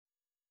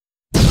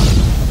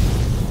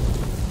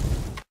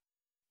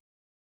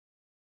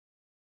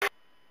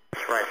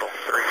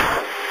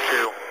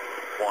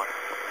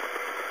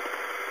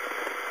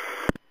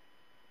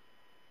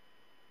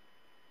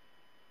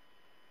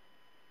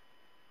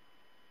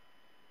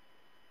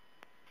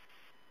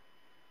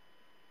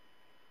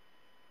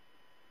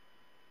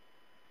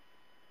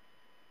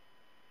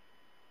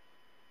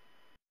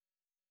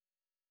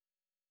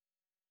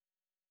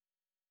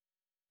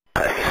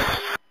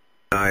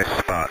Nice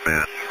spot,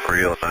 man.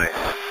 Real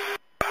nice.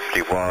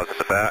 Keep walls at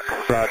the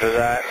back. Roger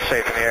that.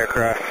 Safe in the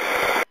aircraft.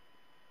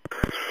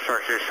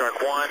 Shark 2,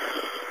 Shark 1.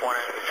 One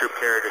enemy troop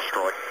carrier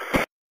destroyed.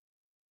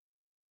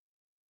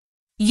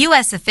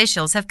 U.S.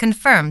 officials have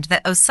confirmed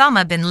that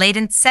Osama bin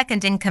Laden's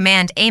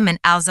second-in-command Ayman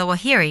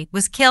al-Zawahiri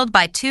was killed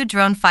by 2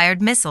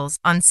 drone-fired missiles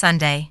on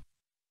Sunday.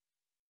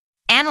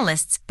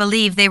 Analysts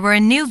believe they were a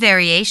new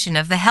variation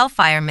of the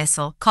Hellfire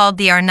missile called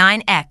the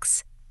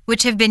R9X,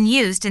 which have been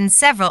used in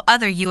several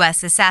other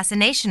U.S.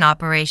 assassination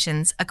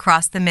operations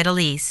across the Middle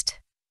East.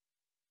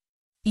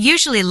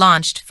 Usually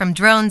launched from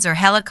drones or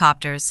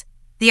helicopters,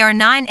 the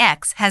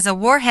R9X has a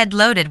warhead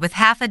loaded with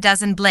half a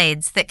dozen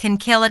blades that can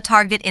kill a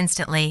target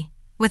instantly,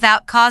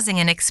 without causing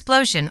an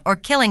explosion or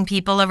killing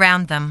people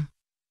around them.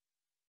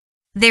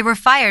 They were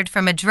fired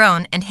from a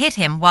drone and hit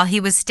him while he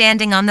was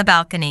standing on the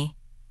balcony,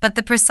 but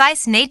the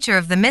precise nature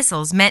of the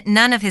missiles meant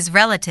none of his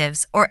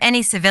relatives or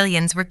any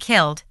civilians were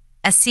killed,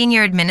 a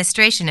senior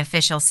administration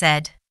official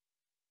said.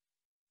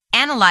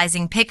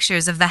 Analyzing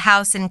pictures of the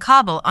house in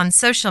Kabul on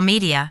social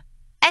media,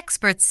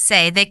 experts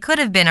say they could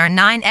have been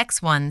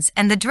R9X ones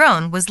and the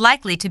drone was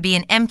likely to be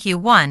an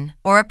MQ-1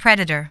 or a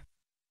Predator.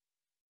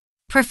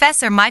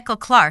 Professor Michael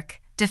Clark,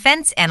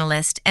 defense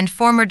analyst and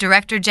former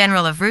Director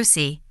General of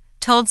RUSI,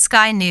 told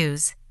Sky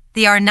News,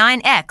 the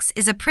R9X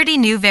is a pretty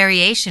new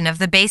variation of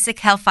the basic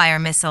Hellfire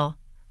missile,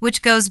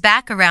 which goes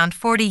back around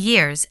 40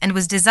 years and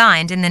was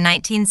designed in the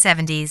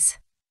 1970s.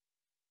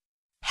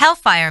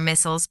 Hellfire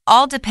missiles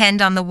all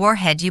depend on the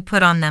warhead you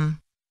put on them.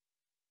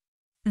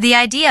 The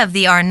idea of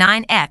the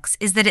R9X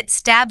is that it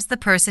stabs the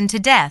person to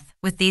death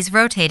with these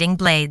rotating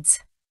blades.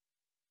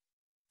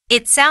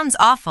 It sounds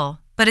awful,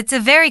 but it's a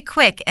very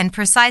quick and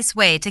precise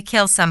way to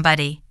kill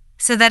somebody,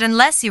 so that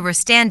unless you were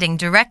standing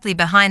directly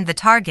behind the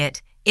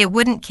target, it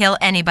wouldn't kill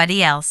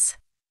anybody else.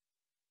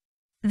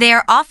 They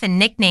are often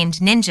nicknamed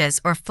ninjas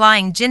or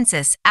flying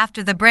Ginsus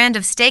after the brand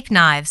of steak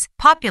knives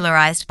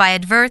popularized by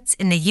adverts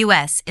in the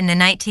US in the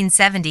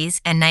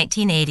 1970s and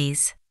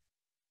 1980s.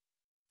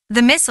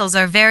 The missiles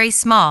are very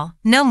small,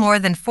 no more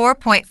than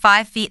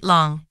 4.5 feet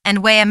long,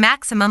 and weigh a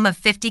maximum of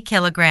 50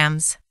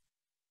 kilograms.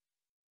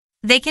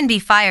 They can be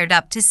fired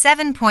up to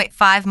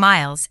 7.5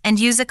 miles and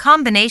use a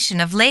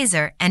combination of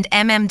laser and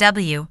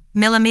mmWave,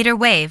 millimeter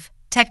wave,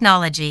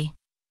 technology.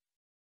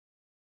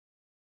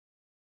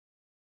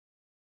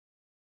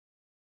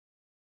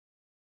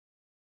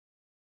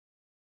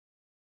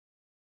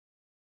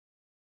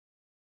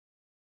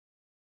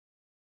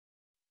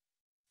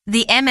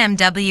 The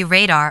mmW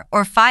radar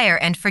or fire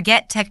and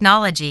forget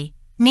technology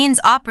means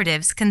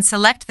operatives can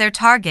select their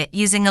target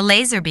using a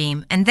laser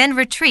beam and then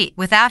retreat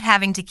without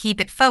having to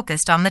keep it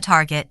focused on the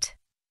target.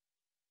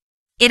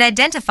 It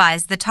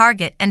identifies the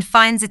target and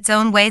finds its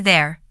own way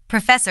there,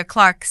 Professor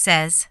Clark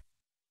says.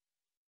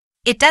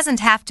 It doesn't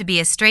have to be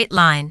a straight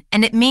line,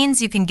 and it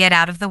means you can get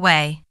out of the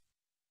way.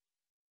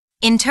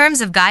 In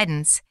terms of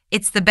guidance,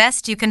 it's the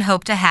best you can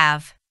hope to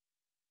have.